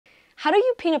how do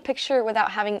you paint a picture without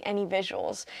having any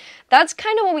visuals? That's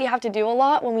kind of what we have to do a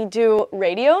lot when we do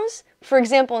radios. For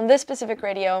example, in this specific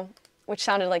radio, which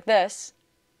sounded like this.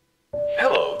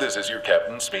 Hello, this is your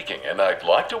captain speaking, and I'd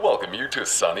like to welcome you to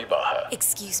sunny Baja.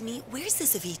 Excuse me, where's the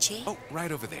ceviche? Oh,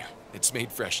 right over there. It's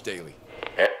made fresh daily.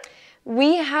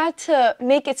 We had to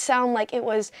make it sound like it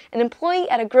was an employee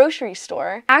at a grocery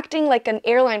store acting like an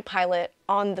airline pilot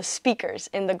on the speakers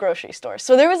in the grocery store.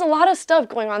 So there was a lot of stuff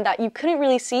going on that you couldn't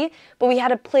really see, but we had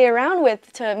to play around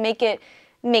with to make it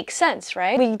make sense,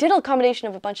 right? We did a combination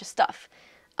of a bunch of stuff.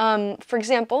 For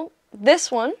example, this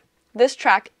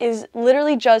track is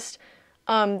literally just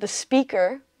the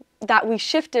speaker that we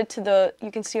shifted to the,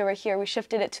 you can see over here, we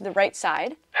shifted it to the right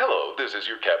side. Hello, this is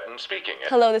your captain speaking.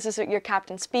 Hello, this is your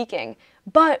captain speaking.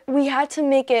 But we had to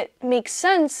make it make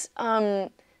sense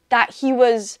that he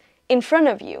was in front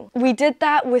of you. We did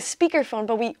that with speakerphone,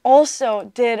 but we also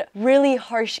did really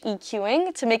harsh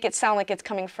EQing to make it sound like it's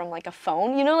coming from like a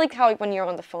phone. You know, like how when you're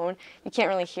on the phone, you can't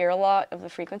really hear a lot of the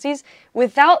frequencies.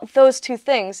 Without those two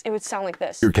things, it would sound like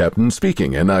this. Your captain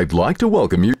speaking, and I'd like to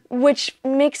welcome you. Which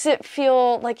makes it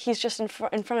feel like he's just in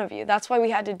front of you. That's why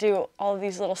we had to do all of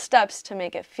these little steps to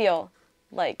make it feel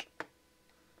like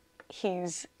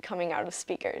he's coming out of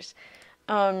speakers.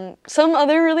 Some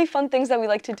other really fun things that we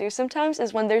like to do sometimes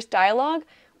is when there's dialogue,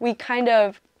 we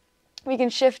can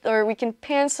shift or we can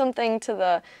pan something to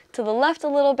the left a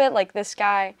little bit, like this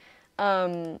guy.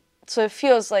 So it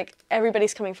feels like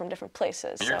everybody's coming from different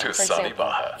places. You're So, to for sunny example,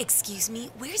 Baja. Excuse me,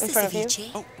 where's In the front of you?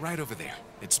 ceviche? Oh, right over there.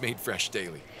 It's made fresh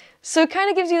daily. So it kind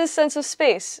of gives you this sense of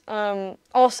space.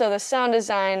 Also, the sound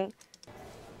design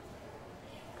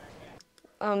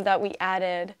that we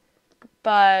added.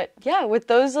 But yeah, with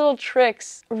those little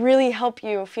tricks, really help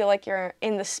you feel like you're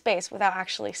in the space without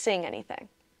actually seeing anything.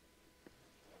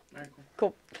 All right, cool.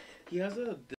 Cool. He has a